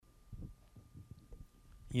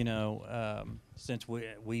Since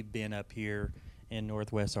we've been up here in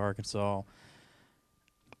Northwest Arkansas,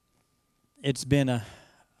 it's been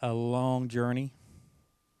a long journey,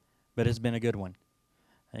 but it's been a good one.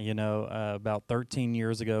 About 13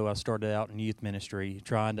 years ago, I started out in youth ministry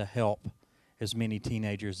trying to help as many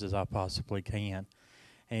teenagers as I possibly can.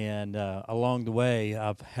 And along the way,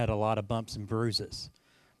 I've had a lot of bumps and bruises,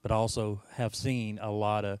 but also have seen a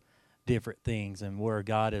lot of different things and where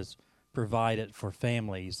God has provided for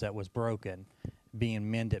families that was broken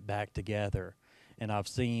being mended back together. And I've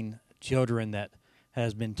seen children that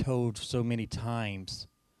has been told so many times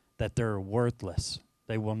that they're worthless.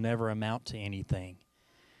 They will never amount to anything.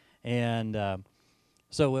 And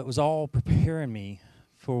so it was all preparing me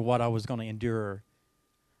for what I was going to endure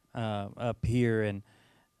up here. And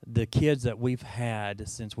the kids that we've had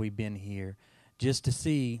since we've been here, just to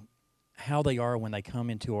see how they are when they come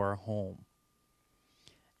into our home.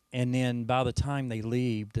 And then by the time they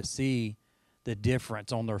leave, to see the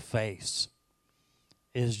difference on their face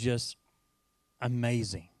is just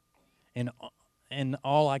amazing. And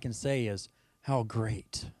all I can say is how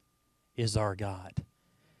great is our God.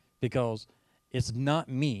 Because it's not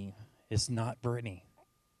me, it's not Brittany.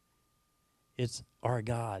 It's our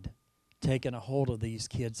God taking a hold of these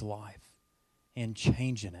kids' life and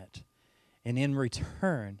changing it. And in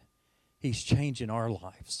return, He's changing our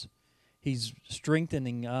lives. He's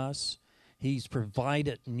strengthening us. He's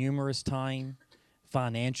provided numerous times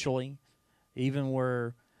financially, even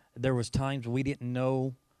where there was times we didn't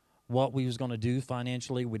know what we was going to do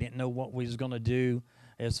financially. We didn't know what we was going to do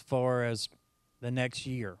as far as the next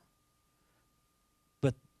year.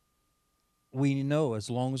 But we know as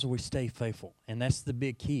long as we stay faithful, and that's the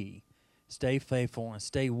big key, stay faithful and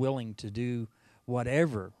stay willing to do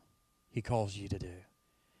whatever He calls you to do,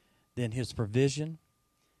 then His provision,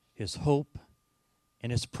 His hope,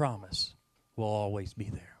 and His promise will always be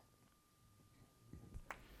there.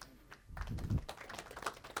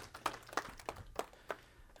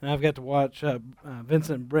 And I've got to watch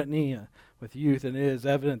Vincent and Brittany with youth, and it is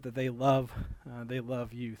evident that they love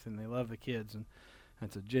youth and they love the kids, and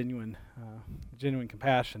it's a genuine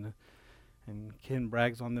compassion. And Ken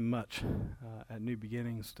brags on them much at New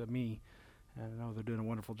Beginnings to me, and I know they're doing a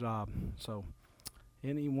wonderful job. So,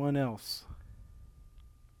 anyone else?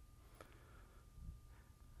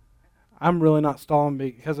 I'm really not stalling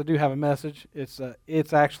because I do have a message.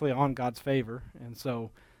 It's actually on God's favor, and so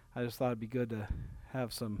I just thought it'd be good to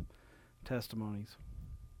have some testimonies.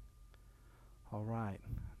 All right.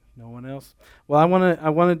 No one else? Well, I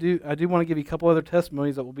do want to give you a couple other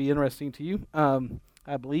testimonies that will be interesting to you,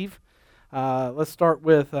 I believe. Let's start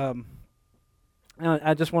with, and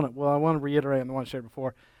I want to reiterate on the one I shared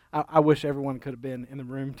before. I wish everyone could have been in the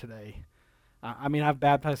room today. I've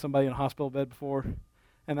baptized somebody in a hospital bed before,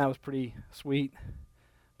 and that was pretty sweet.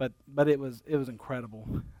 But it was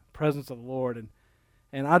incredible, presence of the Lord,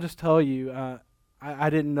 and I'll just tell you, I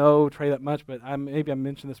didn't know Trey that much, but maybe I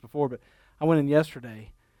mentioned this before, but I went in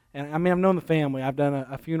yesterday, and I've known the family. I've done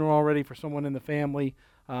a funeral already for someone in the family.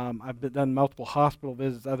 I've done multiple hospital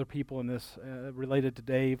visits, other people in this related to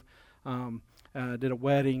Dave. Did a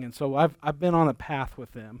wedding, and so I've been on a path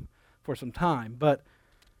with them for some time, but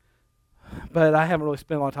I haven't really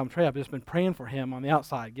spent a lot of time with Trey. I've just been praying for him on the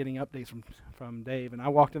outside, getting updates from Dave. And I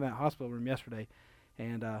walked in that hospital room yesterday,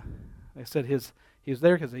 and they said he was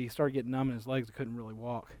there because he started getting numb in his legs and couldn't really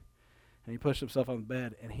walk. And he pushed himself on the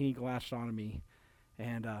bed, and he latched onto me.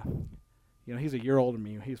 And, he's a year older than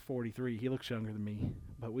me. He's 43. He looks younger than me.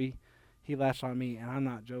 But he latched on me, and I'm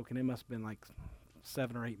not joking. It must have been like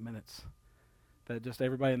 7 or 8 minutes that just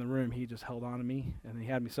everybody in the room, he just held on to me, and he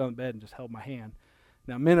had me sit on the bed and just held my hand.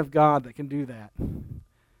 Now, men of God that can do that, and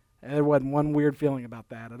there wasn't one weird feeling about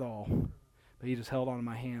that at all. But he just held on to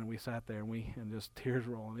my hand, and we sat there, and just tears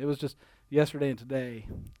rolling. It was just yesterday and today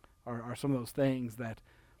are some of those things that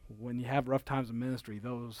when you have rough times in ministry,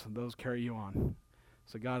 those carry you on.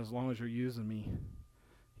 So God, as long as you're using me,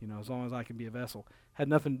 as long as I can be a vessel, had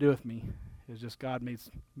nothing to do with me. It was just God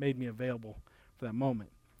made me available for that moment.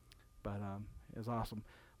 But it was awesome.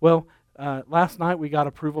 Well, last night we got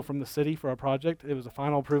approval from the city for our project. It was a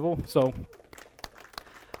final approval. So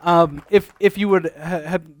if you would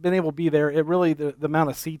have been able to be there, it really the amount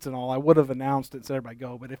of seats and all, I would have announced it so everybody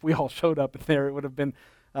go. But if we all showed up in there, it would have been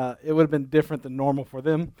different than normal for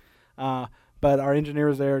them. But our engineer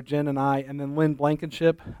was there, Jen and I, and then Lynn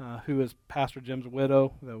Blankenship, who is Pastor Jim's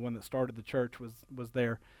widow, the one that started the church, was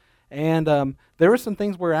there. And there were some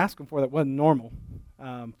things we were asking for that wasn't normal.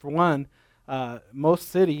 For one, most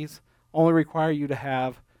cities only require you to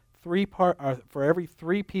have for every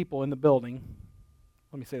 3 people in the building.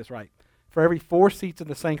 Let me say this right. For every 4 seats in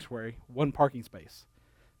the sanctuary, 1 parking space.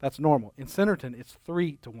 That's normal. In Centerton, it's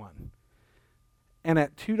 3-1. And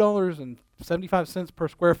at $2.75 per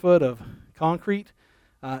square foot of concrete,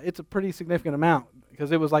 it's a pretty significant amount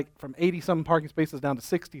because it was like from 80-some parking spaces down to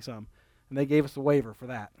 60-some, and they gave us a waiver for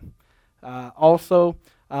that. Also,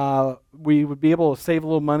 we would be able to save a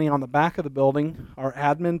little money on the back of the building, our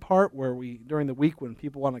admin part, where during the week when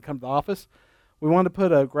people want to come to the office, we wanted to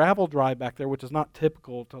put a gravel drive back there, which is not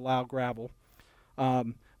typical to allow gravel.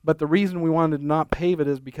 But the reason we wanted to not pave it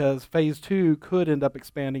is because Phase 2 could end up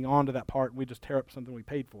expanding onto that part, and we just tear up something we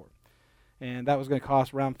paid for. And that was going to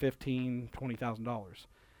cost around $15,000, $20,000.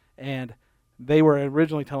 And they were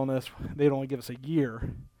originally telling us they'd only give us a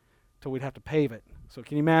year till we'd have to pave it. So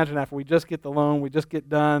can you imagine, after we just get the loan, we just get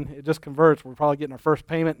done, it just converts, we're probably getting our first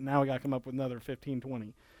payment, and now we got to come up with another $15,000,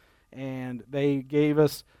 $20,000. And they gave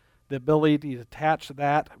us the ability to attach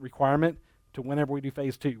that requirement to whenever we do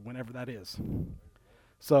Phase 2, whenever that is.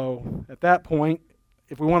 So at that point,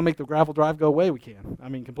 if we want to make the gravel drive go away, we can. I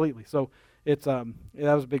mean, completely. So it's that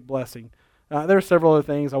was a big blessing. There are several other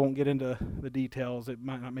things. I won't get into the details. It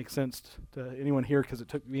might not make sense to anyone here because it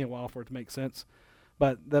took me a while for it to make sense.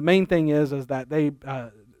 But the main thing is that they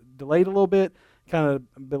delayed a little bit, kind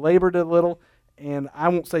of belabored it a little, and I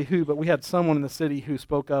won't say who, but we had someone in the city who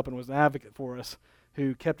spoke up and was an advocate for us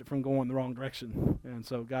who kept it from going the wrong direction. And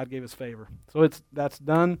so God gave us favor. So that's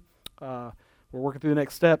done. We're working through the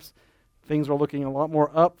next steps. Things are looking a lot more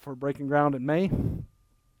up for breaking ground in May.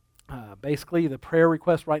 Basically, the prayer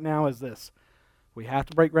request right now is this. We have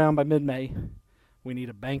to break ground by mid-May. We need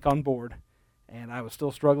a bank on board. And I was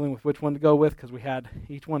still struggling with which one to go with because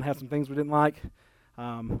each one had some things we didn't like.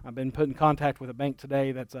 I've been put in contact with a bank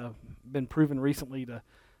today that's been proven recently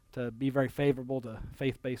to be very favorable to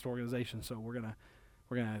faith-based organizations. So we're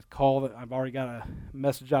gonna call that. I've already got a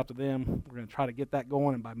message out to them. We're gonna try to get that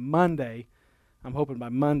going, and by Monday, I'm hoping by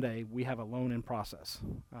Monday we have a loan in process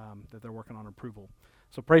that they're working on approval.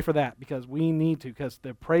 So pray for that because we need to, because the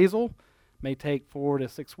appraisal may take 4 to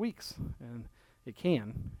 6 weeks, and it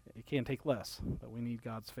can take less, but we need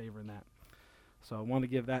God's favor in that. So I want to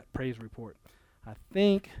give that praise report. I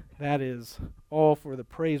think that is all for the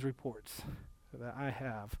praise reports that I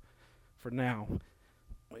have for now.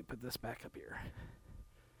 Let me put this back up here.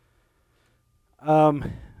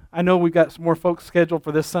 I know we've got some more folks scheduled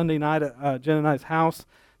for this Sunday night at Jen and I's house.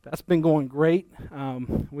 That's been going great.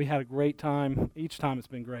 We had a great time. Each time it's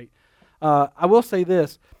been great. I will say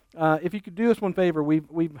this. If you could do us one favor, we've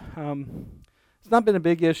it's not been a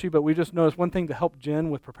big issue, but we just noticed one thing to help Jen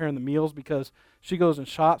with preparing the meals because she goes and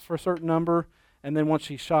shops for a certain number, and then once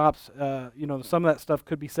she shops, some of that stuff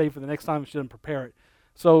could be saved for the next time if she doesn't prepare it.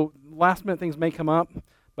 So last minute things may come up,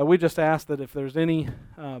 but we just ask that if there's anything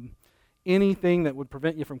that would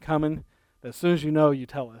prevent you from coming, that as soon as you know, you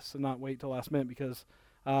tell us and not wait till last minute because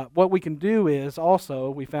what we can do is also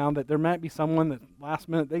we found that there might be someone that last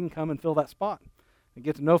minute they can come and fill that spot and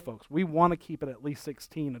get to know folks. We want to keep it at least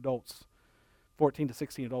 16 adults. 14 to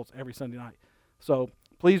 16 adults every Sunday night. So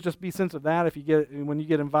please just be sensitive of that when you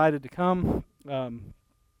get invited to come.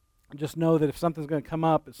 Just know that if something's going to come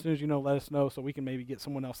up, as soon as you know, let us know so we can maybe get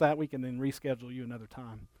someone else that week and then reschedule you another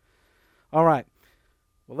time. All right.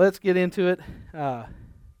 Well, let's get into it.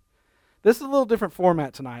 This is a little different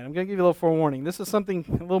format tonight. I'm going to give you a little forewarning. This is something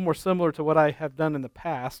a little more similar to what I have done in the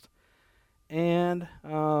past. And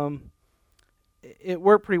it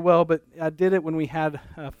worked pretty well, but I did it when we had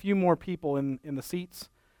a few more people in the seats.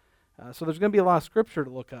 So there's going to be a lot of scripture to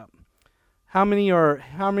look up. How many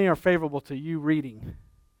are favorable to you reading?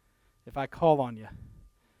 If I call on you,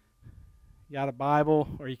 you got a Bible,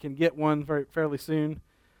 or you can get one fairly soon.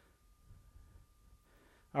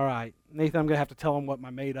 All right, Nathan, I'm going to have to tell him what my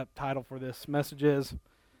made-up title for this message is.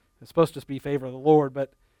 It's supposed to just be favor of the Lord,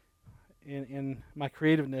 but in my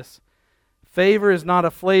creativeness, favor is not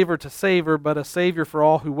a flavor to savor, but a savior for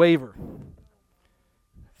all who waver.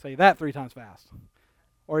 Say that 3 times fast.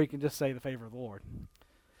 Or you can just say the favor of the Lord.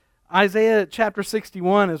 Isaiah chapter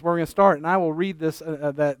 61 is where we're going to start, and I will read this,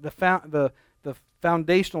 the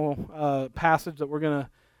foundational passage that we're going to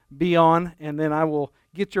be on, and then I will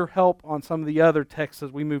get your help on some of the other texts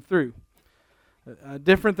as we move through.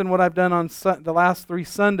 Different than what I've done on the last 3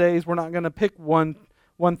 Sundays, we're not going to pick one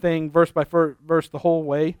thing verse by verse the whole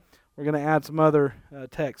way. We're going to add some other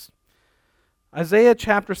texts. Isaiah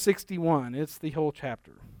chapter 61, it's the whole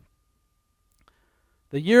chapter.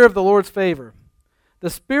 The year of the Lord's favor. The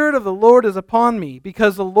Spirit of the Lord is upon me,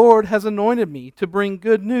 because the Lord has anointed me to bring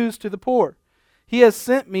good news to the poor. He has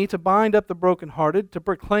sent me to bind up the brokenhearted, to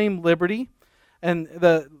proclaim liberty. And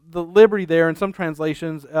the liberty there, in some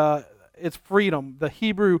translations, it's freedom. The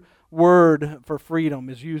Hebrew word for freedom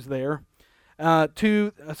is used there.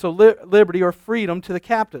 liberty or freedom to the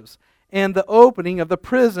captives, and the opening of the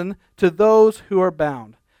prison to those who are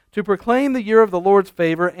bound, to proclaim the year of the Lord's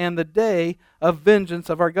favor and the day of vengeance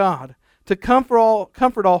of our God, to comfort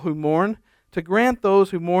all who mourn, to grant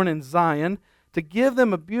those who mourn in Zion, to give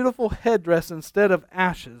them a beautiful headdress instead of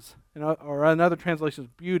ashes, or another translation is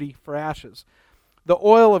beauty for ashes, the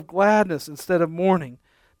oil of gladness instead of mourning,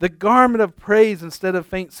 the garment of praise instead of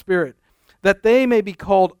faint spirit, that they may be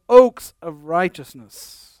called oaks of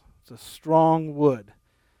righteousness. It's a strong wood.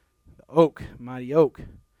 The oak, mighty oak.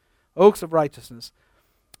 Oaks of righteousness.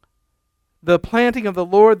 The planting of the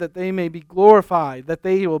Lord, that they may be glorified, that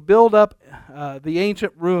they will build up the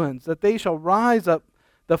ancient ruins, that they shall rise up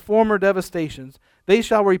the former devastations. They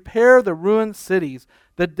shall repair the ruined cities,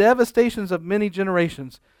 the devastations of many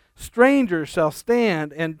generations. Strangers shall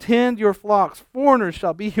stand and tend your flocks. Foreigners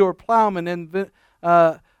shall be your plowmen and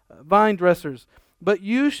vine dressers. But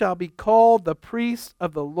you shall be called the priests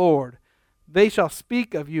of the Lord. They shall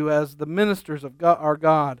speak of you as the ministers of God, our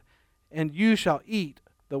God, and you shall eat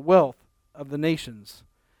the wealth of the nations.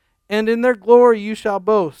 And in their glory you shall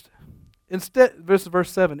boast.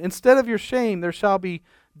 Verse 7, instead of your shame there shall be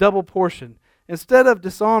double portion. Instead of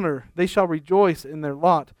dishonor they shall rejoice in their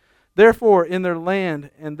lot. Therefore in their land,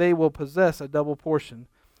 and they will possess a double portion.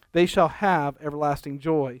 They shall have everlasting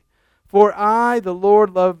joy. For I, the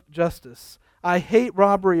Lord, love justice. I hate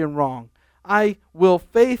robbery and wrong. I will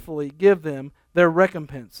faithfully give them their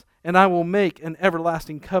recompense, and I will make an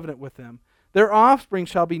everlasting covenant with them. Their offspring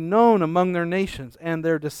shall be known among their nations, and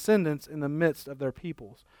their descendants in the midst of their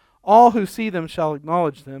peoples. All who see them shall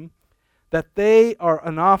acknowledge them, that they are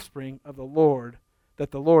an offspring of the Lord,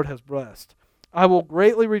 that the Lord has blessed. I will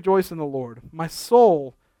greatly rejoice in the Lord. My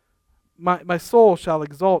soul shall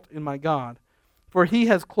exult in my God. For he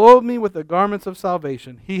has clothed me with the garments of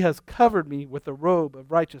salvation. He has covered me with the robe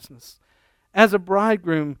of righteousness. As a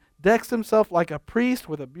bridegroom decks himself like a priest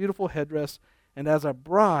with a beautiful headdress, and as a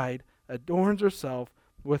bride adorns herself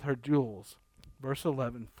with her jewels. Verse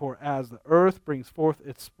 11, for as the earth brings forth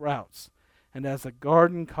its sprouts, and as a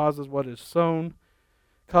garden causes what is sown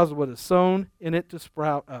in it to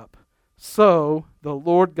sprout up, so the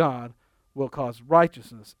Lord God will cause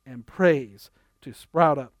righteousness and praise to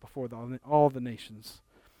sprout up before all the nations.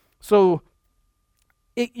 So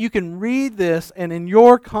you can read this, and in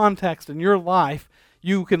your context, in your life,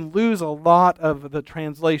 you can lose a lot of the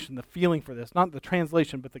translation, the feeling for this. Not the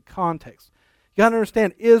translation, but the context. You got to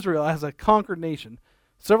understand Israel as a conquered nation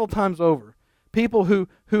several times over. People who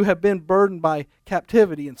have been burdened by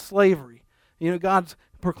captivity and slavery. God's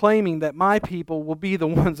proclaiming that my people will be the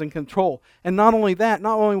ones in control. And not only that,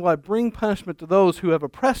 not only will I bring punishment to those who have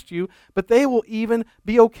oppressed you, but they will even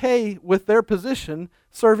be okay with their position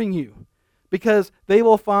serving you. Because they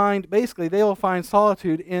will find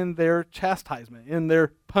solitude in their chastisement, in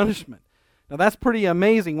their punishment. Now that's pretty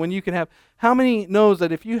amazing when you can have, how many knows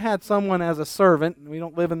that if you had someone as a servant, and we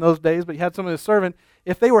don't live in those days, but you had someone as a servant,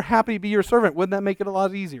 if they were happy to be your servant, wouldn't that make it a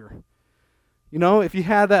lot easier? If you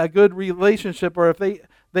had a good relationship, or if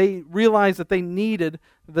they realized that they needed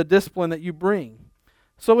the discipline that you bring.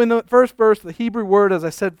 So in the first verse, the Hebrew word, as I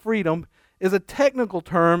said, freedom, is a technical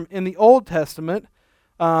term in the Old Testament.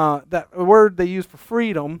 That word they use for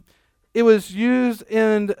freedom, it was used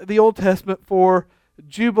in the Old Testament for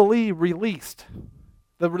Jubilee released.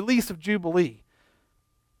 The release of Jubilee,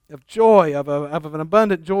 of joy, of an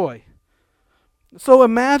abundant joy. So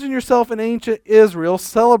imagine yourself in ancient Israel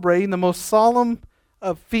celebrating the most solemn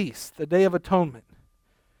of feasts, the Day of Atonement.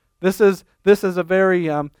 This is a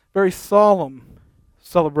very solemn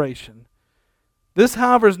celebration. This,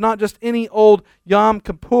 however, is not just any old Yom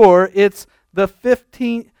Kippur. It's the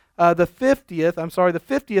 50th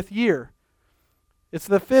year. It's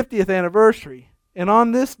the 50th anniversary. And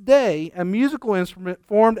on this day, a musical instrument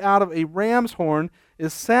formed out of a ram's horn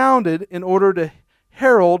is sounded in order to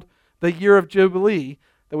herald the year of Jubilee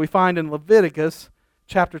that we find in Leviticus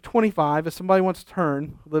chapter 25. If somebody wants to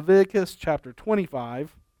turn, Leviticus chapter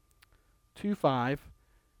 25, 2:5,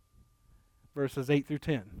 verses 8 through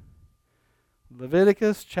 10.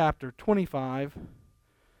 Leviticus chapter 25,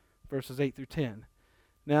 verses 8 through 10.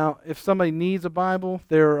 Now, if somebody needs a Bible,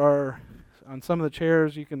 there are, on some of the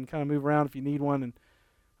chairs, you can kind of move around if you need one,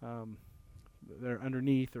 and they're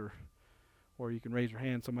underneath, or you can raise your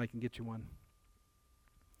hand, somebody can get you one.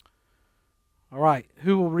 All right,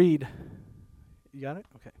 who will read? You got it?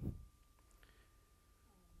 Okay. And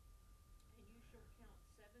you shall count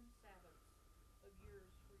 7 Sabbaths of years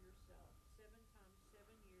for yourself, 7 times 7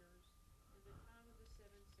 years, and the time of the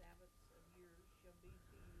 7 Sabbaths of years shall be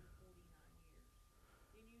to you 49 years.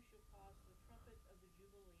 Then you shall cause the trumpet of the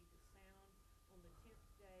Jubilee to sound on the 10th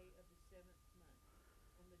day of the 7th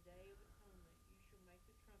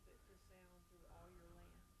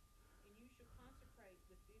shall consecrate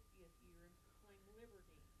the 50th year and proclaim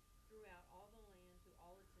liberty throughout all the land to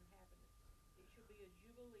all its inhabitants. It shall be a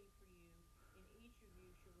jubilee for you, and each of you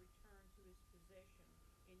shall return to his possession,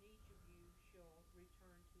 and each of you shall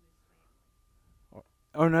return to his family.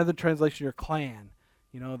 Or another translation, your clan.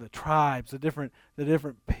 You know, the tribes, the different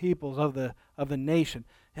peoples of the nation.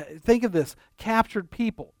 Think of this: captured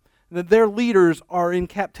people. That their leaders are in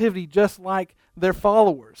captivity, just like their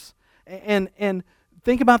followers. And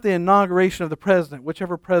think about the inauguration of the president,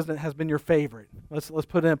 whichever president has been your favorite. Let's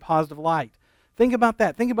put it in a positive light. Think about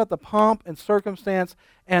that. Think about the pomp and circumstance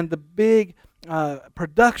and the big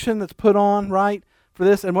production that's put on, right, for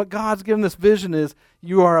this. And what God's given this vision is,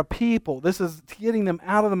 you are a people. This is getting them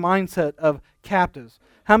out of the mindset of captives.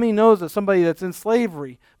 How many knows that somebody that's in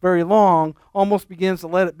slavery very long almost begins to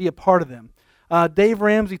let it be a part of them? Dave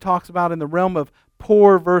Ramsey talks about in the realm of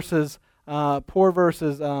poor versus broke.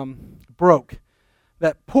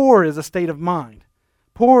 That poor is a state of mind.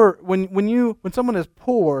 Poor, when someone is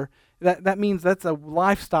poor, that means that's a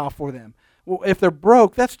lifestyle for them. Well, if they're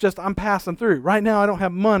broke, that's just, I'm passing through. Right now I don't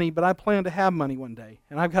have money, but I plan to have money one day.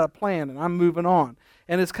 And I've got a plan, and I'm moving on.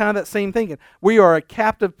 And it's kind of that same thinking. We are a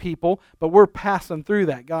captive people, but we're passing through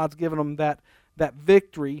that. God's given them that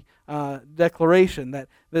victory declaration that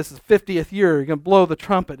this is 50th year. You're going to blow the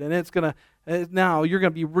trumpet, and now you're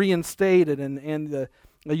going to be reinstated, and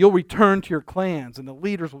you'll return to your clans, and the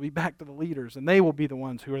leaders will be back to the leaders, and they will be the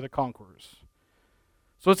ones who are the conquerors.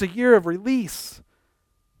 So it's a year of release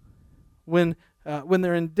when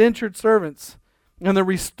they're indentured servants and they're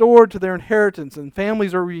restored to their inheritance and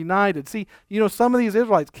families are reunited. See, some of these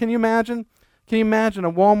Israelites, can you imagine a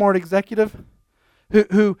Walmart executive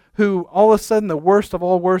who all of a sudden the worst of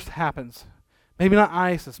all worst happens? Maybe not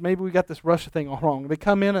ISIS. Maybe we got this Russia thing all wrong. They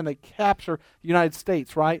come in and they capture the United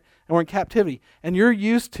States, right? And we're in captivity. And you're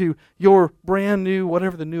used to your brand new,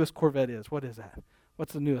 whatever the newest Corvette is. What is that?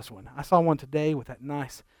 What's the newest one? I saw one today with that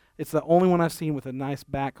nice, it's the only one I've seen with a nice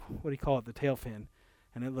back, what do you call it, the tail fin.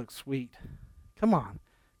 And it looks sweet. Come on.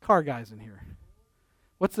 Car guys in here.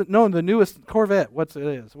 The newest Corvette, what's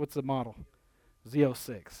the model?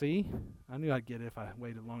 Z06. See? I knew I'd get it if I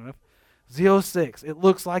waited long enough. Z06. It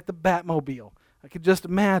looks like the Batmobile. I could just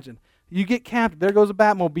imagine. You get captured. There goes a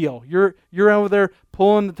Batmobile. You're over there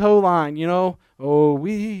pulling the tow line,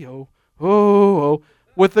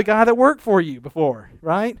 with the guy that worked for you before,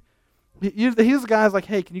 right? He's the guy's like,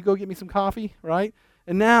 hey, can you go get me some coffee, right?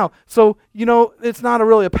 And now, so, it's not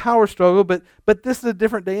really a power struggle, but this is a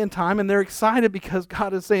different day and time, and they're excited because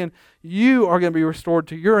God is saying, you are going to be restored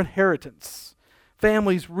to your inheritance.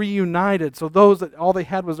 Families reunited, so those that all they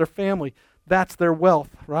had was their family, that's their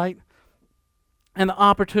wealth, right? And the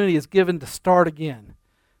opportunity is given to start again.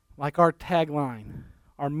 Like our tagline,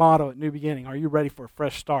 our motto at New Beginning, are you ready for a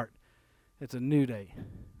fresh start? It's a new day.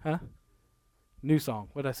 Huh? New song.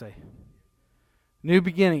 What did I say? New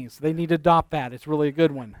beginnings. They need to adopt that. It's really a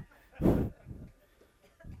good one. That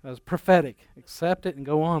was prophetic. Accept it and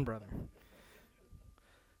go on, brother.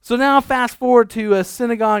 So now fast forward to a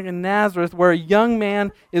synagogue in Nazareth where a young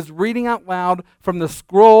man is reading out loud from the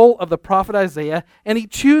scroll of the prophet Isaiah, and he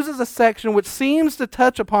chooses a section which seems to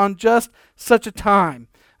touch upon just such a time.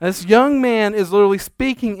 This young man is literally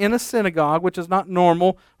speaking in a synagogue, which is not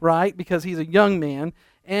normal, right, because he's a young man,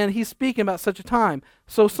 and he's speaking about such a time.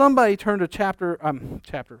 So somebody turn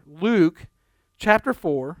to Luke chapter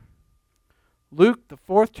 4, Luke the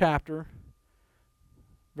 4th chapter,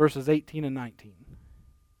 verses 18 and 19.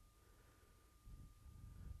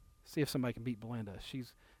 See if somebody can beat Belinda.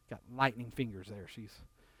 She's got lightning fingers there. She's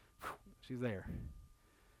there.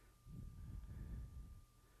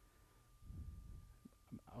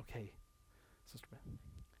 Okay. Sister Beth.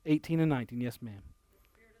 18 and 19. Yes, ma'am. The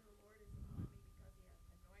Spirit of the Lord is upon me because He hath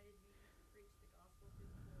anointed me to preach the gospel to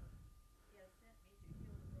the poor. He hath sent me to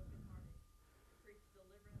heal the brokenhearted, to preach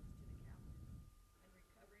deliverance to the captives, and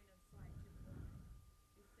recovering of sight to the blind,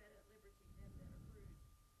 to set at liberty them that are bruised,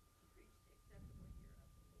 to preach the acceptable year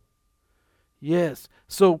of the Lord. Yes.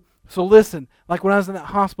 So listen, like when I was in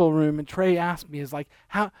that hospital room and Trey asked me, is like,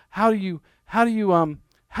 how do you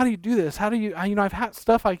do this? I've had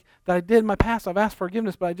stuff that I did in my past. I've asked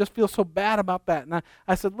forgiveness, but I just feel so bad about that. And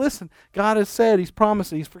I said, listen, God has said, He's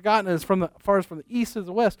promised, He's forgotten us as far as from the east to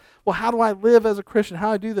the west. Well, how do I live as a Christian? How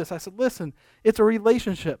do I do this? I said, listen, it's a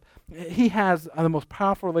relationship. He has the most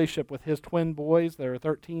powerful relationship with his twin boys that are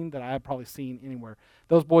 13 that I have probably seen anywhere.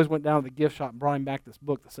 Those boys went down to the gift shop and brought him back this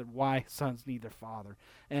book that said, Why Sons Need Their Father.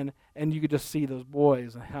 And you could just see those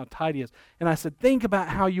boys and how tight he is. And I said, think about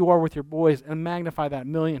how you are with your boys and magnify that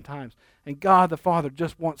 1,000,000 times. And God the Father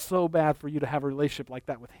just wants so bad for you to have a relationship like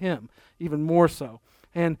that with Him, even more so.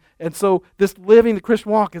 And so this living the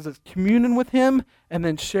Christian walk is this communion with Him and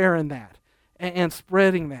then sharing that and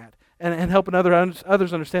spreading that and helping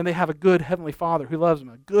others understand they have a good Heavenly Father who loves them,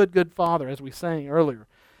 a good Father, as we sang earlier.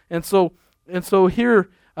 And so here,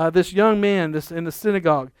 this young man in the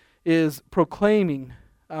synagogue is proclaiming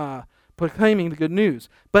the good news.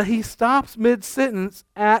 But he stops mid-sentence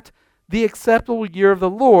at the acceptable year of the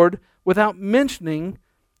Lord without mentioning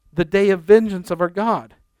the day of vengeance of our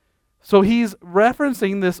God. So he's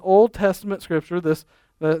referencing this Old Testament scripture, this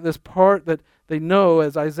part that they know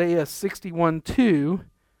as Isaiah 61:2,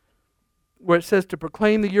 where it says to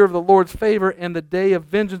proclaim the year of the Lord's favor and the day of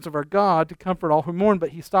vengeance of our God to comfort all who mourn, but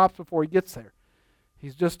he stops before he gets there.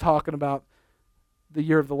 He's just talking about the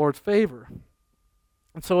year of the Lord's favor.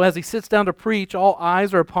 And so as he sits down to preach, all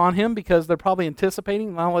eyes are upon him because they're probably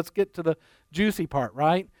anticipating. Now let's get to the juicy part,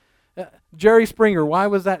 right? Jerry Springer, why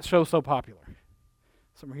was that show so popular?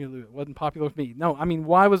 Some of you, it wasn't popular with me. No, I mean,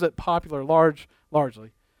 why was it popular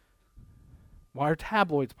largely? Why are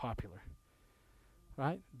tabloids popular?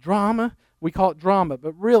 Right? Drama, we call it drama,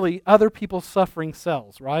 but really other people's suffering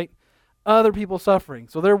sells, right? Other people's suffering.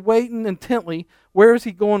 So they're waiting intently. Where is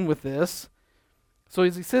he going with this? So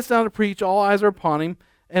as he sits down to preach, all eyes are upon him.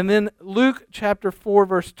 And then Luke chapter 4,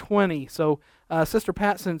 verse 20. So Sister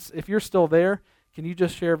Pat, since if you're still there, can you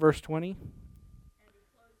just share verse 20? And he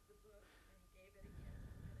closed the book and gave it again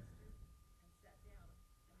to the minister and sat down.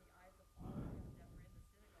 And the eyes of all of them that were in the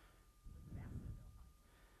synagogue were fastened on him.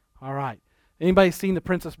 All right. Anybody seen The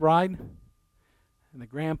Princess Bride? And the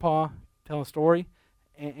grandpa telling a story?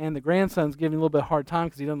 And the grandson's giving a little bit of a hard time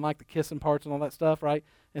because he doesn't like the kissing parts and all that stuff, right?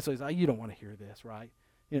 And so he's like, you don't want to hear this, right?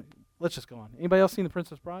 You know, let's just go on. Anybody else seen The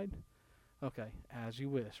Princess Bride? Okay, as you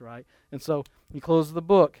wish, right? And so he closes the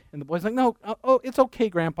book, and the boy's like, no, it's okay,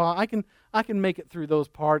 Grandpa. I can make it through those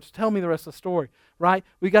parts. Tell me the rest of the story, right?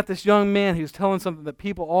 We got this young man who's telling something that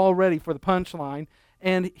people are all ready for the punchline,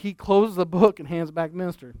 and he closes the book and hands it back to the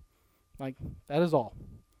minister. Like, that is all,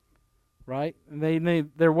 right?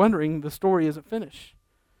 And they're wondering the story isn't finished.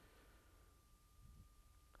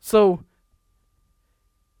 So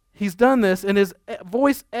he's done this, and his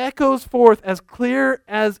voice echoes forth as clear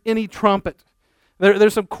as any trumpet.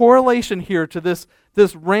 There's some correlation here to this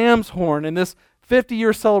ram's horn and this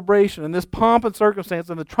 50-year celebration and this pomp and circumstance,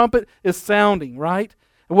 and the trumpet is sounding, right?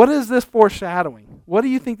 And what is this foreshadowing? What do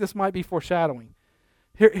you think this might be foreshadowing?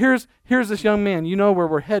 Here's this young man. You know where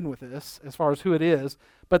we're heading with this as far as who it is,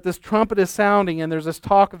 but this trumpet is sounding, and there's this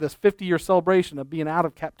talk of this 50-year celebration of being out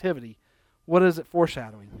of captivity. What is it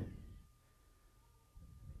foreshadowing?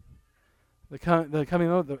 The coming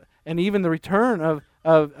of and even the return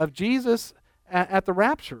of Jesus at the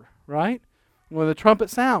rapture, right? When the trumpet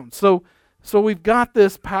sounds. So we've got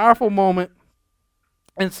this powerful moment,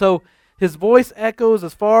 and so his voice echoes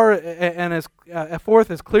as far and as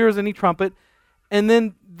forth as clear as any trumpet. And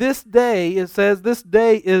then this day, it says, this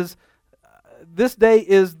day is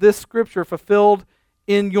this scripture fulfilled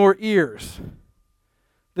in your ears.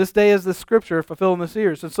 This day is the scripture fulfilled in this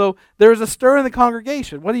ears. And so there's a stir in the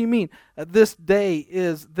congregation. What do you mean? This day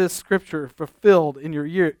is this scripture fulfilled in your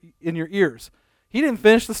ears. He didn't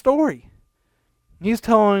finish the story. He's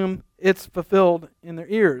telling them it's fulfilled in their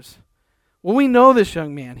ears. Well, we know this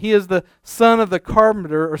young man. He is the son of the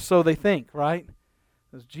carpenter, or so they think, right?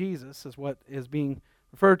 As Jesus is what is being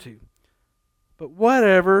referred to. But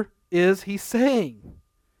whatever is he saying?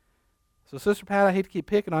 So, Sister Pat, I hate to keep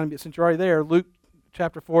picking on him, but since you're already there, Luke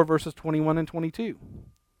chapter 4, verses 21 and 22. And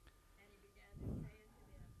he began to say unto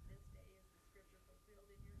them, this day is the scripture fulfilled in your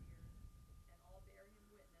ears. And all bare him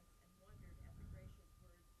witness, and wondered at the gracious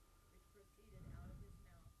words which proceeded out of his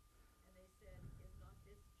mouth. And they said, is not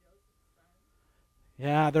this Joseph's son?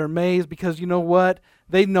 Yeah, they're amazed because you know what?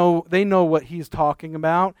 They know what he's talking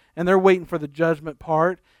about, and they're waiting for the judgment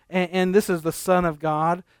part. And this is the Son of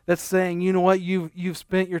God that's saying, you know what, you've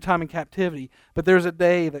spent your time in captivity, but there's a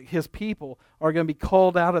day that his people are going to be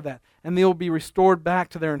called out of that, and they'll be restored back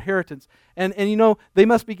to their inheritance. And you know, they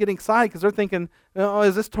must be getting excited because they're thinking, oh,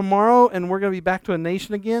 is this tomorrow and we're going to be back to a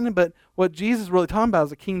nation again? But what Jesus is really talking about is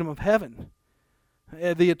the kingdom of heaven,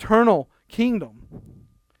 the eternal kingdom.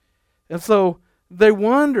 And so they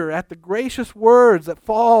wonder at the gracious words that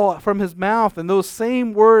fall from his mouth, and those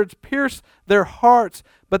same words pierce their hearts,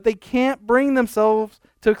 but they can't bring themselves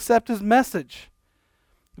to accept his message.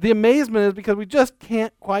 The amazement is because we just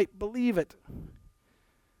can't quite believe it.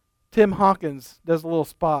 Tim Hawkins does a little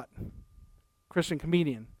spot, Christian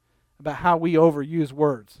comedian, about how we overuse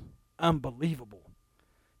words. Unbelievable.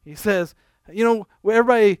 He says, you know,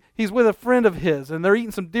 he's with a friend of his, and they're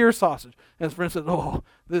eating some deer sausage. And his friend says, oh,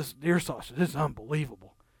 this deer sausage is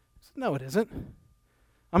unbelievable. He says, no, it isn't.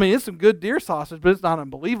 I mean, it's some good deer sausage, but it's not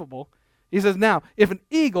unbelievable. He says, now, if an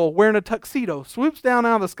eagle wearing a tuxedo swoops down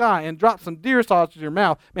out of the sky and drops some deer sausage in your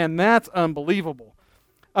mouth, man, that's unbelievable.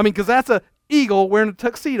 I mean, because that's an eagle wearing a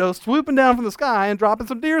tuxedo swooping down from the sky and dropping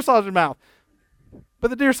some deer sausage in your mouth. But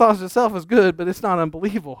the deer sausage itself is good, but it's not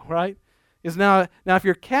unbelievable, right? Is now if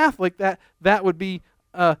you're Catholic, that would be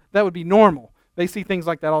normal. They see things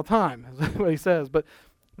like that all the time, is what he says. But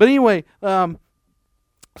anyway,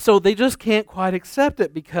 so they just can't quite accept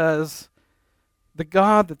it because the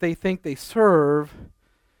God that they think they serve,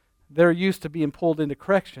 they're used to being pulled into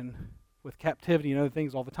correction with captivity and other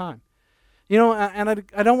things all the time. You know, and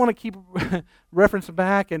I don't want to keep referencing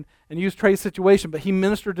back and use Trey's situation, but he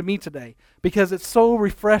ministered to me today because it's so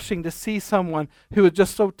refreshing to see someone who is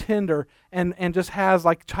just so tender and just has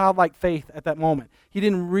like childlike faith at that moment. He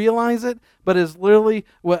didn't realize it, but is literally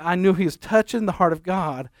what I knew he was touching the heart of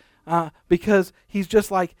God because he's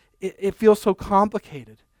just like, it feels so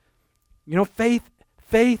complicated. You know, faith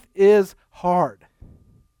is hard.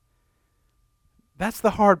 That's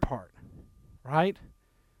the hard part, right?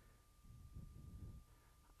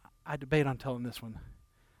 I debate on telling this one.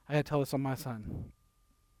 I had to tell this on my son.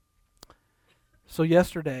 So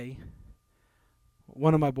yesterday,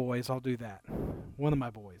 one of my boys, one of my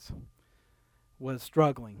boys was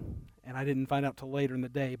struggling, and I didn't find out till later in the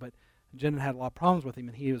day, but Jen had a lot of problems with him,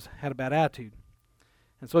 and he had a bad attitude.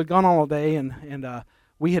 And so he'd gone all day, and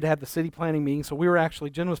we had the city planning meeting, so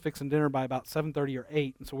Jen was fixing dinner by about 7:30 or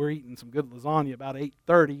 8, and so we were eating some good lasagna about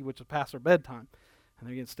 8:30, which was past our bedtime. And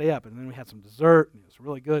then we could stay up, and then we had some dessert, and it was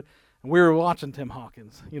really good. And we were watching Tim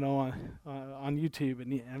Hawkins, you know, on YouTube,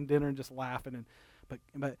 and having dinner and just laughing.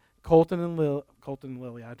 But Colton and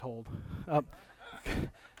Lily, I told,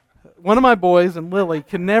 one of my boys and Lily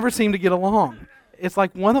can never seem to get along. It's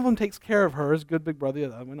like one of them takes care of her as good big brother,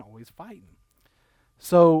 the other one always fighting.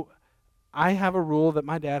 So I have a rule that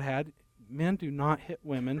my dad had: men do not hit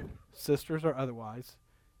women, sisters or otherwise,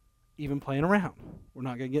 even playing around. We're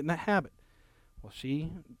not going to get in that habit. Well, she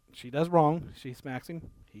does wrong. She smacks him.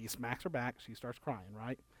 He smacks her back. She starts crying,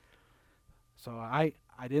 right? So I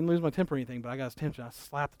didn't lose my temper or anything, but I got his attention. I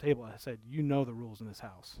slapped the table. I said, you know the rules in this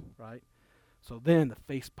house, right? So then the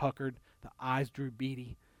face puckered, the eyes drew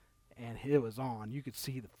beady, and it was on. You could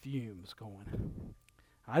see the fumes going.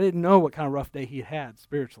 I didn't know what kind of rough day he had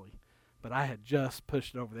spiritually, but I had just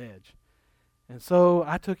pushed it over the edge. And so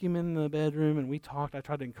I took him in the bedroom, and we talked. I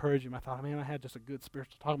tried to encourage him. I thought, man, I had just a good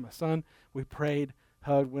spiritual talk with my son. We prayed,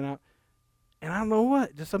 hugged, went out. And I don't know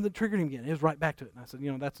what, just something triggered him again. It was right back to it. And I said, you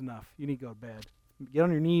know, that's enough. You need to go to bed. Get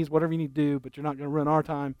on your knees, whatever you need to do, but you're not going to ruin our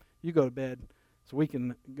time. You go to bed so we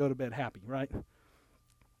can go to bed happy, right?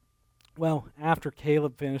 Well, after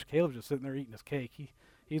Caleb finished, Caleb's just sitting there eating his cake.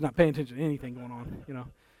 He's not paying attention to anything going on, you know.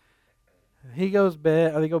 He goes to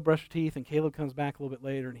bed, or they go brush their teeth, and Caleb comes back a little bit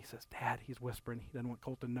later, and he says, Dad, he's whispering. He doesn't want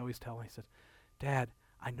Colton to know he's telling. He says, Dad,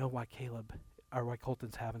 I know why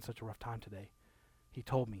Colton's having such a rough time today. He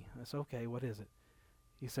told me. I said, okay, what is it?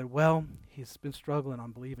 He said, well, he's been struggling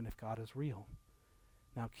on believing if God is real.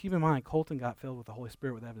 Now, keep in mind, Colton got filled with the Holy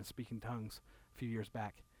Spirit with evidence speaking tongues a few years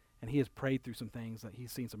back, and he has prayed through some things that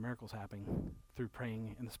he's seen some miracles happening through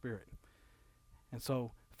praying in the Spirit. And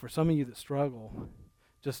so, for some of you that struggle,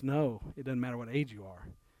 just know it doesn't matter what age you are.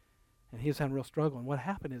 And he was having a real struggle. And what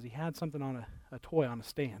happened is he had something on a toy on a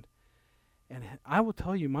stand. And I will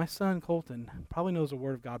tell you, my son Colton probably knows the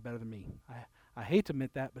Word of God better than me. I hate to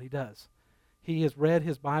admit that, but he does. He has read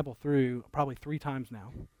his Bible through probably 3 times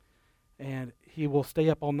now. And he will stay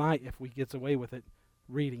up all night if we gets away with it,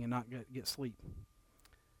 reading and not get sleep.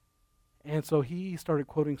 And so he started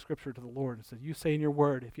quoting Scripture to the Lord and said, you say in your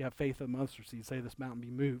Word, if you have faith of a mustard seed, say this mountain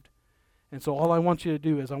be moved. And so all I want you to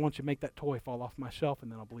do is I want you to make that toy fall off my shelf, and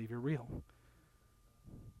then I'll believe you're real.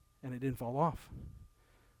 And it didn't fall off.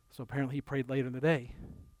 So apparently he prayed later in the day,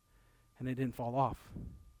 and it didn't fall off.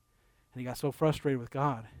 And he got so frustrated with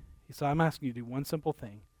God. He said, I'm asking you to do one simple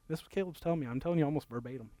thing. This is what Caleb's telling me. I'm telling you almost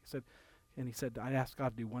verbatim. He said, I asked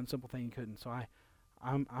God to do one simple thing. He couldn't. So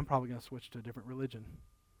I'm probably going to switch to a different religion.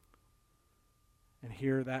 And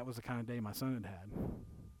here, that was the kind of day my son had.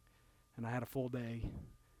 And I had a full day,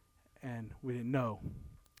 and we didn't know.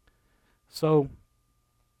 So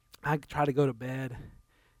I tried to go to bed,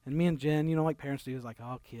 and me and Jen, you know, like parents do, is like,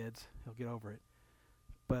 oh, kids, he'll get over it.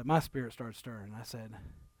 But my spirit started stirring.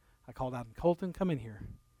 I called out, Colton, come in here.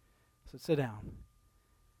 I said, sit down.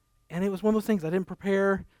 And it was one of those things I didn't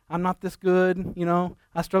prepare. I'm not this good, you know.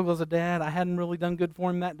 I struggle as a dad. I hadn't really done good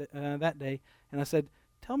for him that day. And I said,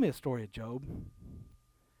 tell me a story of Job.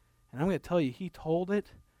 And I'm going to tell you, he told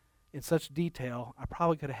it in such detail, I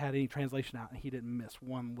probably could have had any translation out, and he didn't miss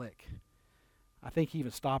one lick. I think he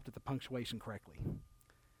even stopped at the punctuation correctly.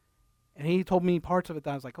 And he told me parts of it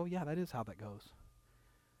that I was like, oh yeah, that is how that goes.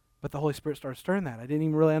 But the Holy Spirit started stirring that. I didn't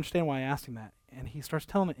even really understand why I asked him that. And he starts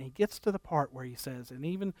telling it, and he gets to the part where he says, and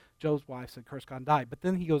even Job's wife said, curse God and die. But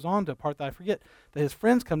then he goes on to a part that I forget, that his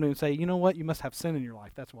friends come to him and say, you know what, you must have sin in your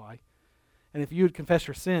life, that's why. And if you would confess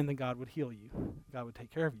your sin, then God would heal you. God would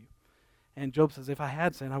take care of you. And Job says, if I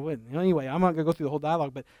had sin, I wouldn't. Anyway, I'm not going to go through the whole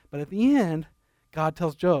dialogue, but at the end, God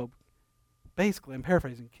tells Job, basically, I'm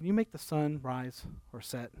paraphrasing, can you make the sun rise or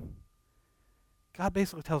set? God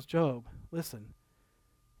basically tells Job, listen,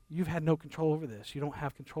 you've had no control over this. You don't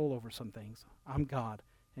have control over some things. I'm God,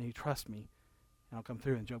 and you trust me, and I'll come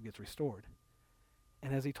through, and Job gets restored.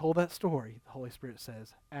 And as he told that story, the Holy Spirit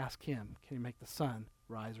says, ask him, can he make the sun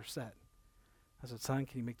rise or set? I said, son,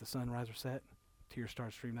 can you make the sun rise or set? Tears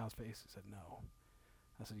started streaming out his face. He said, no.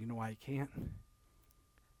 I said, you know why he can't?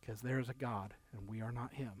 Because there is a God, and we are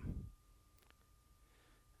not him.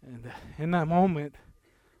 And in that moment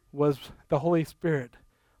was the Holy Spirit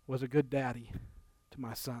was a good daddy to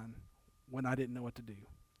my son when I didn't know what to do.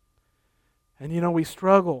 And we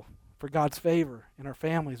struggle for God's favor in our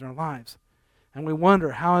families and our lives. And we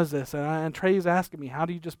wonder, how is this? And Trey's asking me, how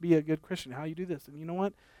do you just be a good Christian? How do you do this? And you know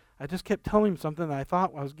what? I just kept telling him something that I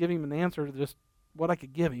thought I was giving him an answer to just what I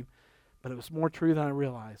could give him, but it was more true than I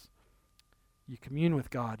realized. You commune with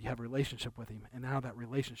God, you have a relationship with him, and now that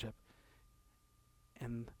relationship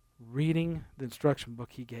and reading the instruction book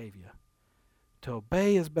he gave you. To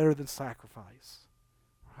obey is better than sacrifice,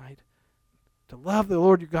 right? To love the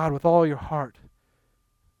Lord your God with all your heart.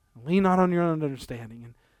 And lean not on your own understanding.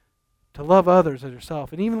 And to love others as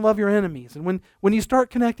yourself. And even love your enemies. And when you start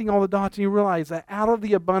connecting all the dots and you realize that out of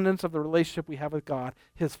the abundance of the relationship we have with God,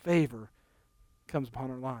 his favor comes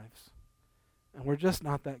upon our lives. And we're just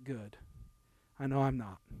not that good. I know I'm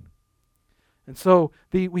not. And so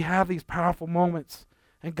we have these powerful moments.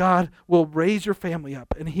 And God will raise your family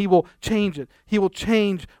up, and he will change it. He will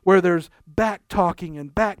change where there's back-talking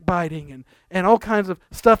and backbiting and all kinds of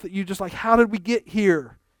stuff that you just like, how did we get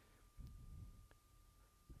here?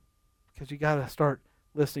 Because you got to start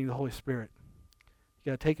listening to the Holy Spirit.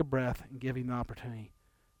 You got to take a breath and give him the opportunity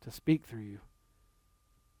to speak through you.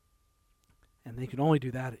 And you can only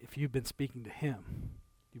do that if you've been speaking to him.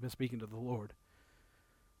 You've been speaking to the Lord.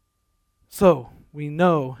 So, we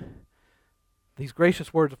know these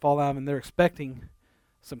gracious words will fall out, and they're expecting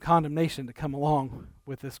some condemnation to come along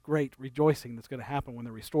with this great rejoicing that's going to happen when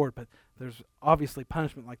they're restored. But there's obviously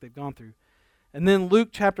punishment like they've gone through. And then Luke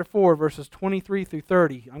chapter 4, verses 23 through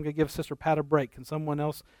 30. I'm going to give Sister Pat a break. Can someone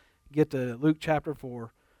else get to Luke chapter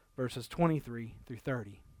 4, verses 23 through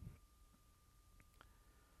 30?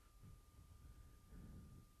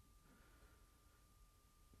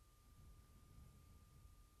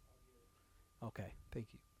 Okay, thank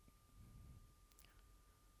you.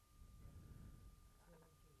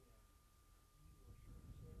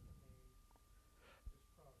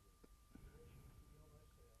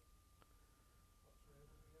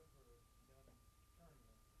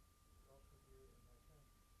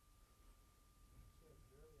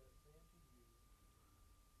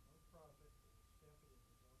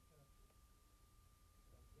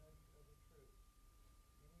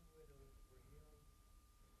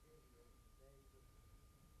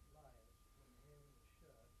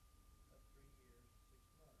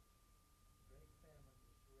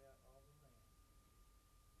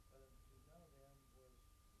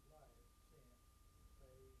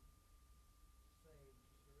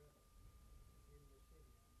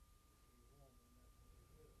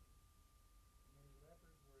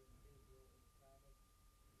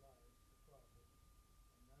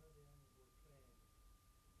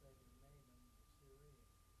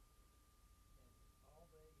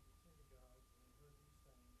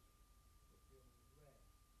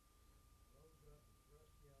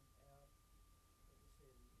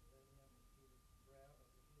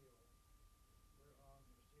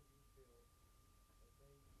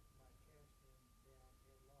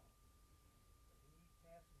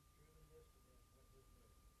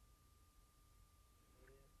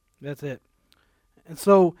 That's it. And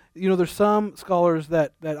so, there's some scholars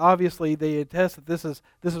that obviously they attest that this is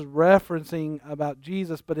referencing about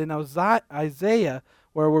Jesus, but in Isaiah,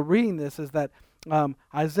 where we're reading this, is that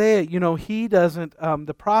Isaiah, he doesn't,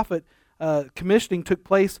 the prophet commissioning took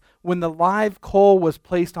place when the live coal was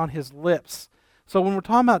placed on his lips. So when we're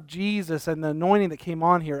talking about Jesus and the anointing that came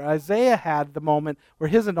on here, Isaiah had the moment where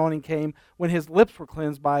his anointing came when his lips were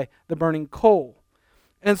cleansed by the burning coal.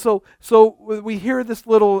 And so we hear this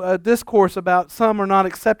little discourse about some are not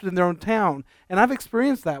accepted in their own town. And I've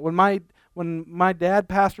experienced that. When my when my dad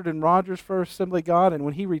pastored in Rogers First Assembly of God, and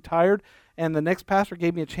when he retired, and the next pastor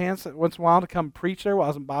gave me a chance once in a while to come preach there while I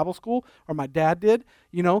was in Bible school, or my dad did,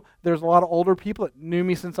 there's a lot of older people that knew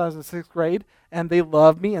me since I was in 6th grade, and they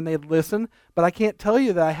loved me, and they'd listen, but I can't tell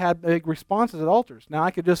you that I had big responses at altars. Now,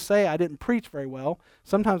 I could just say I didn't preach very well.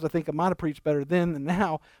 Sometimes I think I might have preached better then than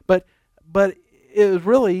now, but it was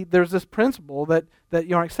really, there's this principle that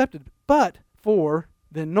you are accepted, but for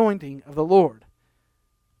the anointing of the Lord.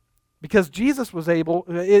 Because Jesus was able,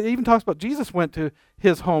 it even talks about Jesus went to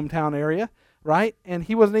his hometown area, right? And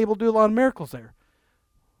he wasn't able to do a lot of miracles there.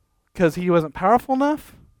 Because he wasn't powerful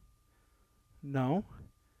enough? No.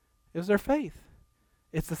 It was their faith.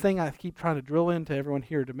 It's the thing I keep trying to drill into everyone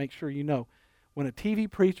here to make sure you know. When a TV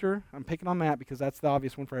preacher, I'm picking on that because that's the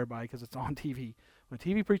obvious one for everybody because it's on TV. When a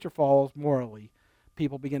TV preacher falls morally,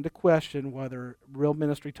 people begin to question whether real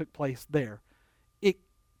ministry took place there. It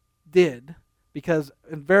did, because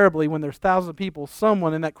invariably when there's thousands of people,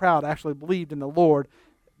 someone in that crowd actually believed in the Lord.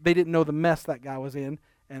 They didn't know the mess that guy was in,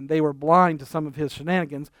 and they were blind to some of his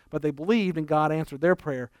shenanigans, but they believed and God answered their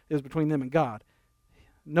prayer. It was between them and God.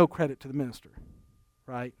 No credit to the minister,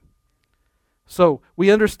 right? So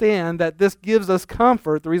we understand that this gives us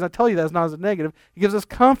comfort. The reason I tell you that is not as a negative. It gives us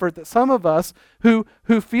comfort that some of us who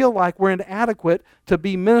feel like we're inadequate to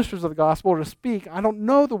be ministers of the gospel or to speak, I don't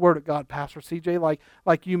know the word of God, Pastor CJ,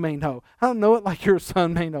 like you may know. I don't know it like your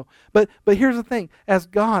son may know. But here's the thing. As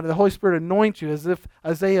God, the Holy Spirit anoints you, as if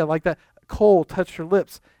Isaiah, like that coal touched your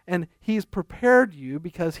lips, and he's prepared you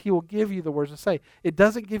because he will give you the words to say. It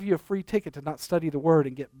doesn't give you a free ticket to not study the word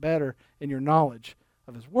and get better in your knowledge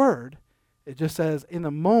of his word. It just says in the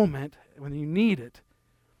moment, when you need it,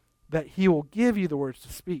 that he will give you the words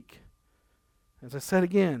to speak. As I said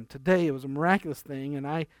again, today it was a miraculous thing, and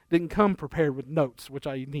I didn't come prepared with notes, which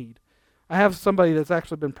I need. I have somebody that's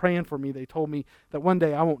actually been praying for me. They told me that one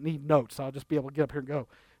day I won't need notes. I'll just be able to get up here and go.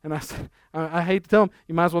 And I said, I hate to tell them,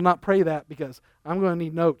 you might as well not pray that because I'm going to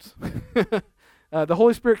need notes. The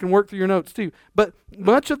Holy Spirit can work through your notes too. But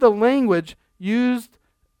much of the language used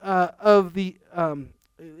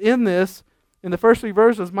in the first 3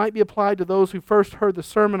 verses might be applied to those who first heard the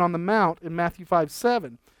Sermon on the Mount in Matthew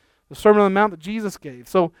 5:7, the Sermon on the Mount that Jesus gave.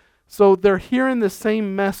 So they're hearing this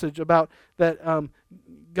same message about that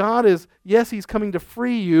God is, yes, he's coming to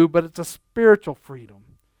free you, but it's a spiritual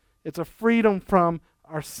freedom. It's a freedom from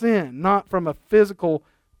our sin, not from a physical,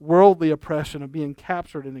 worldly oppression of being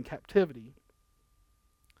captured and in captivity.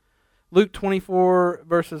 Luke 24,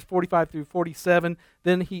 verses 45 through 47,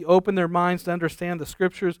 then he opened their minds to understand the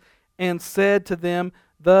Scriptures and said to them,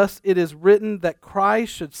 thus it is written that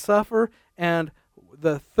Christ should suffer and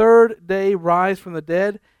the 3rd day rise from the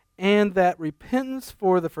dead, and that repentance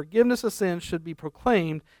for the forgiveness of sins should be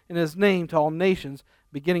proclaimed in his name to all nations,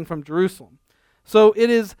 beginning from Jerusalem. So it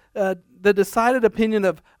is the decided opinion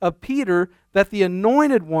of Peter that the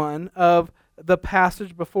anointed one of the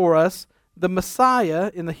passage before us, the Messiah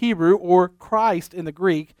in the Hebrew, or Christ in the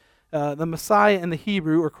Greek, the Messiah in the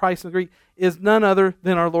Hebrew, or Christ in the Greek, is none other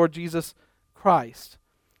than our Lord Jesus Christ.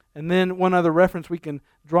 And then one other reference we can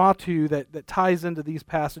draw to that ties into these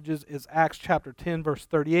passages is Acts chapter 10, verse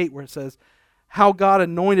 38, where it says, how God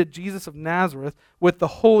anointed Jesus of Nazareth with the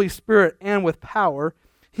Holy Spirit and with power.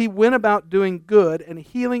 He went about doing good and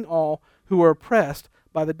healing all who were oppressed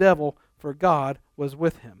by the devil, for God was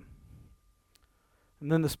with him. And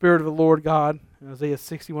then the Spirit of the Lord God, Isaiah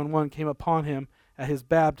 61:1, came upon him at his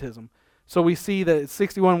baptism. So we see that at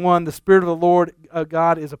 61:1, the Spirit of the Lord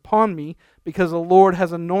God is upon me because the Lord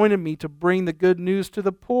has anointed me to bring the good news to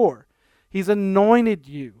the poor. He's anointed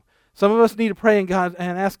you. Some of us need to pray and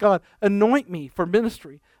ask God, anoint me for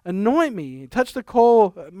ministry. Anoint me. Touch the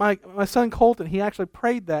coal. My son Colton, he actually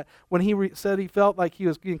prayed that when he said he felt like he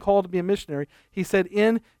was being called to be a missionary. He said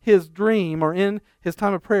in his dream or in his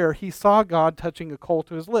time of prayer, he saw God touching a coal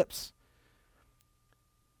to his lips.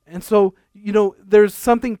 And so, there's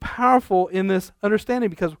something powerful in this understanding,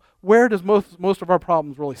 because where does most of our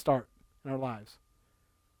problems really start in our lives?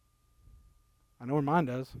 I know where mine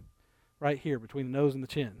does. Right here, between the nose and the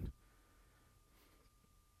chin.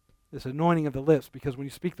 This anointing of the lips, because when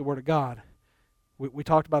you speak the word of God, we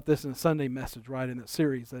talked about this in the Sunday message, right, in that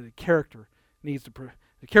series, that the character needs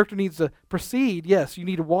to proceed. Yes, you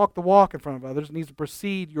need to walk the walk in front of others. It needs to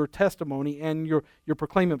precede your testimony and your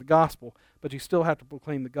proclaiming of the gospel, but you still have to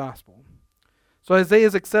proclaim the gospel. So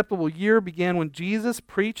Isaiah's acceptable year began when Jesus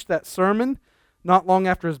preached that sermon not long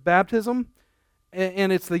after his baptism,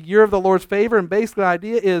 and it's the year of the Lord's favor, and basically the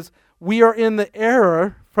idea is we are in the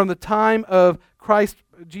era from the time of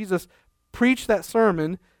Jesus preached that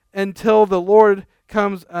sermon until the Lord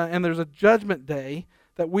comes and there's a judgment day,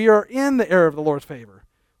 that we are in the era of the Lord's favor.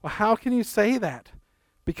 Well, how can you say that?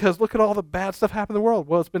 Because look at all the bad stuff happening in the world.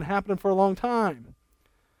 Well, it's been happening for a long time.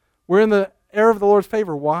 We're in the era of the Lord's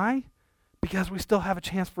favor. Why? Because we still have a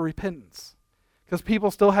chance for repentance. Because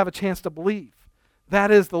people still have a chance to believe.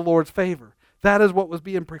 That is the Lord's favor. That is what was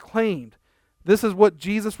being proclaimed. This is what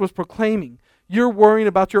Jesus was proclaiming. You're worrying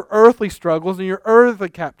about your earthly struggles and your earthly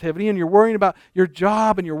captivity, and you're worrying about your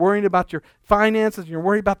job, and you're worrying about your finances, and you're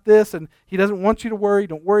worried about this, and He doesn't want you to worry.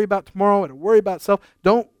 Don't worry about tomorrow, and worry about self.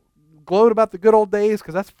 Don't gloat about the good old days,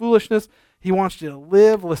 because that's foolishness. He wants you to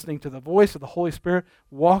live listening to the voice of the Holy Spirit,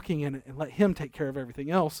 walking in it, and let Him take care of everything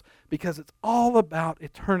else, because it's all about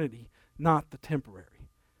eternity, not the temporary.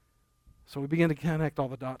 So we begin to connect all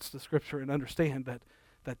the dots to Scripture and understand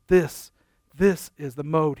that this is the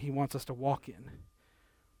mode He wants us to walk in.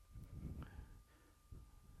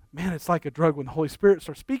 Man, it's like a drug when the Holy Spirit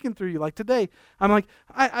starts speaking through you. Like today, I'm like,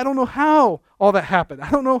 I don't know how all that happened.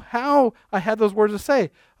 I don't know how I had those words to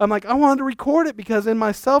say. I'm like, I wanted to record it because in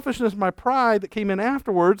my selfishness, my pride that came in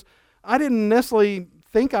afterwards, I didn't necessarily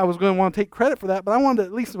think I was going to want to take credit for that, but I wanted to,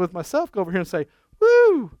 at least with myself, go over here and say,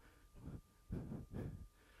 woo!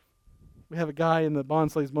 We have a guy in the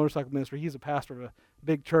Bond Slaves Motorcycle Ministry. He's a pastor of a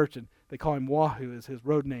big church, and they call him Wahoo as his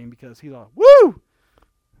road name because he's all, woo!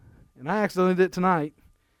 And I accidentally did it tonight.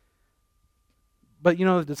 But you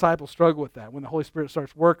know, the disciples struggle with that. When the Holy Spirit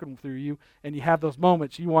starts working through you and you have those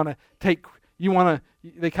moments, they kind of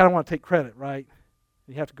want to take credit, right?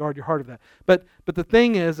 You have to guard your heart of that. But the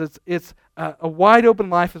thing is, it's a wide open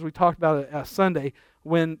life, as we talked about it Sunday,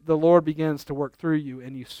 when the Lord begins to work through you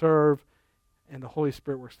and you serve and the Holy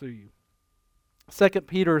Spirit works through you. 2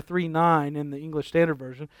 Peter 3:9 in the English Standard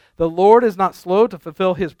Version, the Lord is not slow to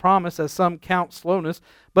fulfill His promise, as some count slowness,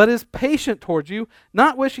 but is patient towards you,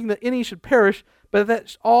 not wishing that any should perish, but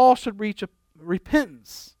that all should reach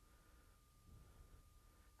repentance.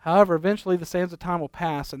 However, eventually the sands of time will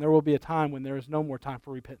pass, and there will be a time when there is no more time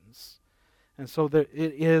for repentance. And so it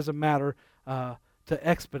is a matter to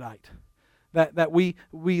expedite. That we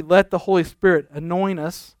let the Holy Spirit anoint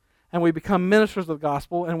us, and we become ministers of the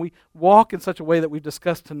gospel, and we walk in such a way that we've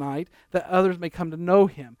discussed tonight that others may come to know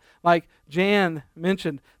Him. Like Jan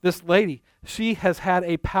mentioned, this lady, she has had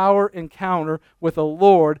a power encounter with the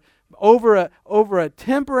Lord over a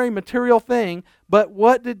temporary material thing, but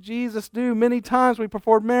what did Jesus do? Many times we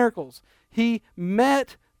performed miracles. He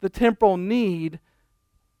met the temporal need,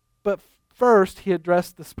 but first He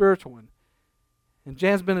addressed the spiritual one. And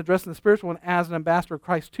Jan's been addressing the spiritual one as an ambassador of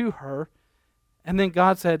Christ to her. And then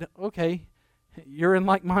God said, okay, you're in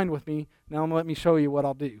like mind with me. Now let me show you what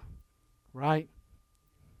I'll do. Right?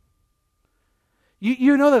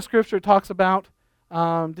 You know that Scripture talks about,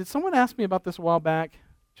 did someone ask me about this a while back?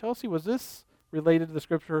 Chelsea, was this related to the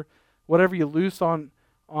Scripture? Whatever you loose on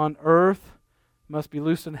earth must be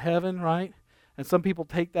loosed in heaven, right? And some people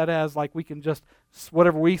take that as like we can just,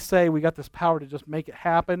 whatever we say, we got this power to just make it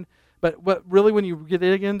happen. But really when you get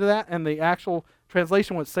into that and the actual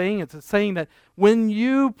translation, what's saying, it's saying that when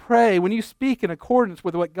you pray, when you speak in accordance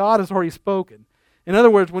with what God has already spoken, in other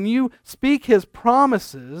words, when you speak His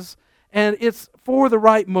promises, and it's for the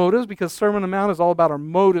right motives, because Sermon on the Mount is all about our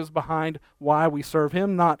motives behind why we serve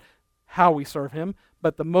Him, not how we serve Him,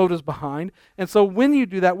 but the motives behind. And so when you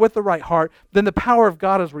do that with the right heart, then the power of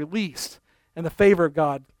God is released, and the favor of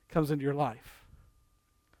God comes into your life.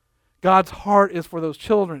 God's heart is for those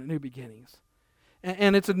children at New Beginnings.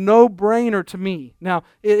 And it's a no-brainer to me. Now,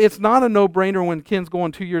 it's not a no-brainer when Ken's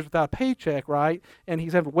going 2 years without a paycheck, right? And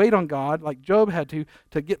he's having to wait on God, like Job had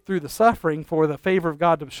to get through the suffering for the favor of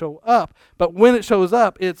God to show up. But when it shows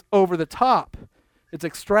up, it's over the top. It's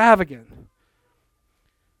extravagant.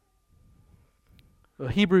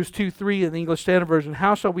 Hebrews 2:3 in the English Standard Version,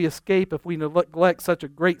 how shall we escape if we neglect such a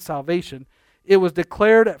great salvation? It was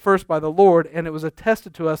declared at first by the Lord, and it was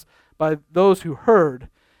attested to us by those who heard.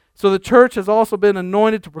 So the church has also been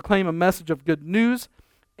anointed to proclaim a message of good news,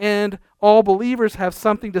 and all believers have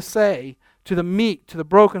something to say to the meek, to the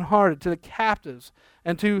brokenhearted, to the captives,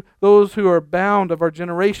 and to those who are bound of our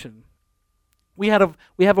generation. We have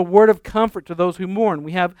a word of comfort to those who mourn.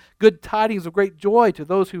 We have good tidings of great joy to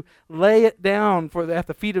those who lay it down at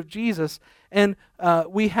the feet of Jesus. And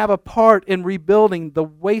we have a part in rebuilding the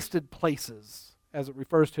wasted places, as it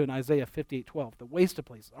refers to in Isaiah 58:12, the wasted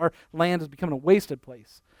places. Our land is becoming a wasted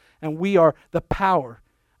place. And we are the power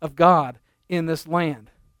of God in this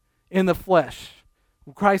land, in the flesh.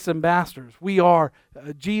 Christ's ambassadors. We are,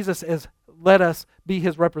 Jesus has let us be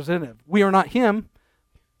His representative. We are not Him,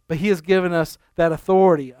 but He has given us that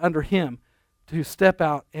authority under Him to step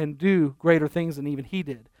out and do greater things than even He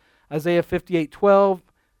did. Isaiah 58:12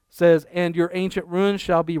 says, and your ancient ruins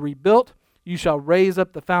shall be rebuilt, You shall raise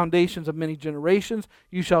up the foundations of many generations.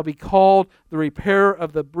 You shall be called the repairer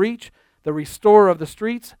of the breach, the restorer of the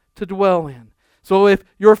streets to dwell in. So if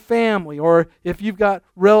your family or if you've got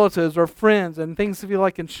relatives or friends and things feel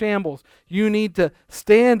like in shambles, you need to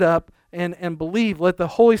stand up and believe. Let the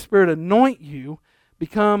Holy Spirit anoint you,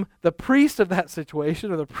 become the priest of that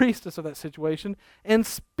situation or the priestess of that situation, and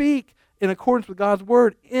speak in accordance with God's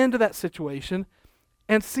word into that situation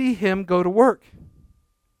and see Him go to work.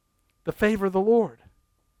 The favor of the Lord.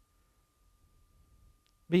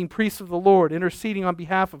 Being priests of the Lord, interceding on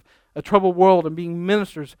behalf of a troubled world and being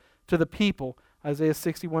ministers to the people, Isaiah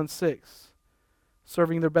 61:6.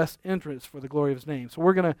 Serving their best interests for the glory of His name. So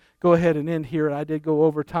we're going to go ahead and end here. I did go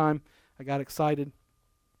over time. I got excited.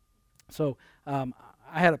 So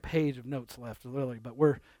I had a page of notes left, literally, but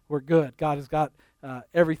we're good. God has got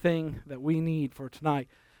everything that we need for tonight.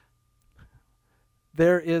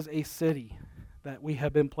 There is a city that we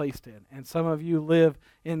have been placed in, and some of you live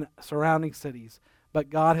in surrounding cities, but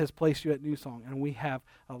God has placed you at New Song, and we have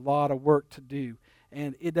a lot of work to do.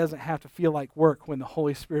 And it doesn't have to feel like work when the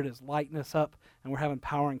Holy Spirit is lighting us up and we're having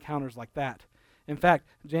power encounters like that. In fact,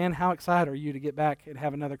 Jan, how excited are you to get back and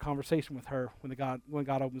have another conversation with her when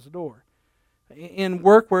God opens the door? In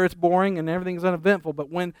work where it's boring and everything's uneventful, but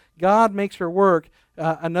when God makes your work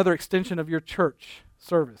another extension of your church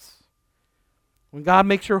service, when God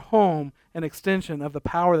makes your home an extension of the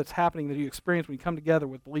power that's happening that you experience when you come together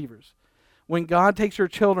with believers, when God takes your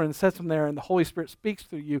children and sets them there and the Holy Spirit speaks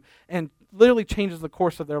through you and literally changes the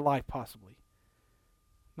course of their life possibly.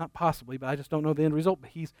 Not possibly, but I just don't know the end result, but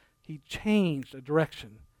He changed a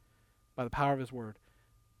direction by the power of His word.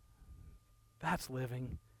 That's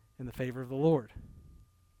living in the favor of the Lord.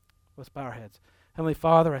 Let's bow our heads. Heavenly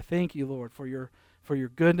Father, I thank You, Lord, for your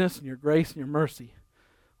goodness and Your grace and Your mercy.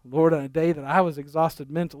 Lord, on a day that I was exhausted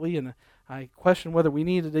mentally and I questioned whether we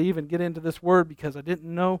needed to even get into this word because I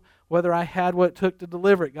didn't know whether I had what it took to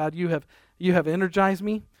deliver it. God, you have energized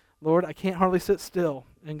me. Lord, I can't hardly sit still.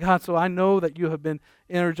 And God, so I know that You have been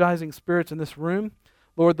energizing spirits in this room.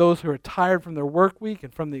 Lord, those who are tired from their work week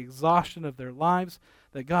and from the exhaustion of their lives,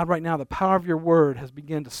 that God, right now, the power of Your word has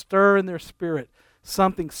begun to stir in their spirit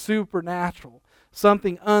something supernatural,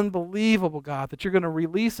 something unbelievable, God, that You're going to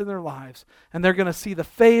release in their lives, and they're going to see the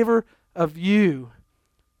favor of You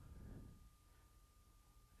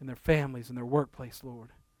in their families, in their workplace, Lord.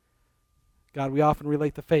 God, we often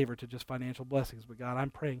relate the favor to just financial blessings, but God, I'm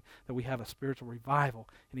praying that we have a spiritual revival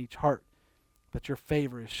in each heart, that Your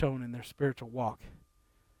favor is shown in their spiritual walk.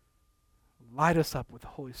 Light us up with the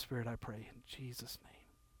Holy Spirit, I pray, in Jesus' name.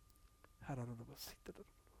 In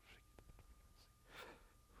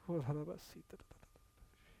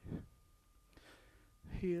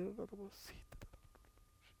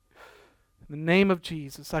the name of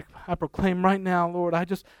Jesus, I proclaim right now, Lord, I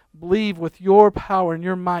just believe with Your power and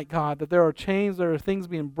Your might, God, that there are chains, there are things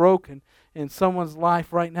being broken in someone's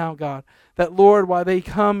life right now, God. That, Lord, while they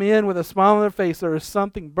come in with a smile on their face, there is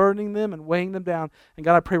something burdening them and weighing them down. And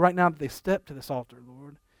God, I pray right now that they step to this altar,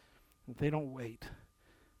 Lord, that they don't wait.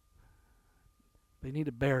 They need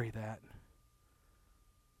to bury that.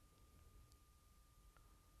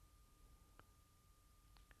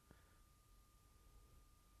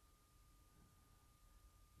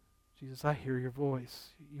 Jesus, I hear Your voice.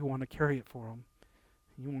 You want to carry it for them.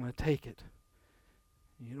 You want to take it.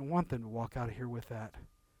 You don't want them to walk out of here with that.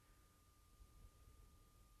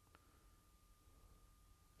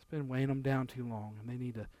 It's been weighing them down too long, and they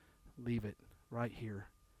need to leave it right here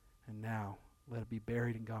and now. Let it be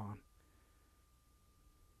buried and gone.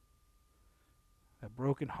 That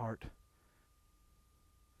broken heart,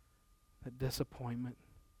 that disappointment,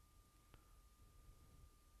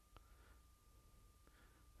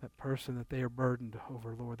 that person that they are burdened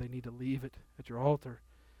over, Lord, they need to leave it at Your altar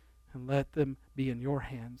and let them be in Your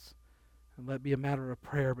hands. And let it be a matter of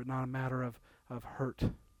prayer, but not a matter of hurt.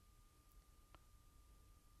 Thank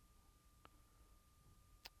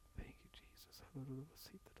You, Jesus.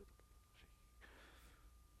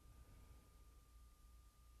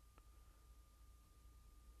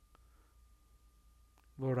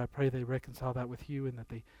 Lord, I pray they reconcile that with You and that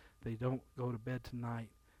they don't go to bed tonight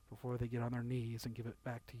before they get on their knees and give it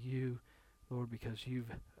back to You, Lord, because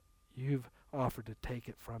You've offered to take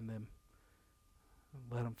it from them.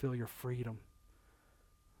 Let them feel Your freedom.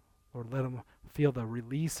 Lord, let them feel the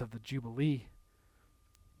release of the Jubilee,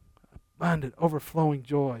 abundant, overflowing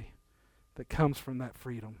joy that comes from that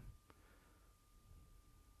freedom.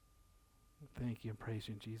 Thank You and praise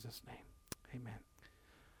You in Jesus' name. Amen.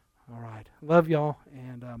 All right. Love y'all,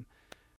 and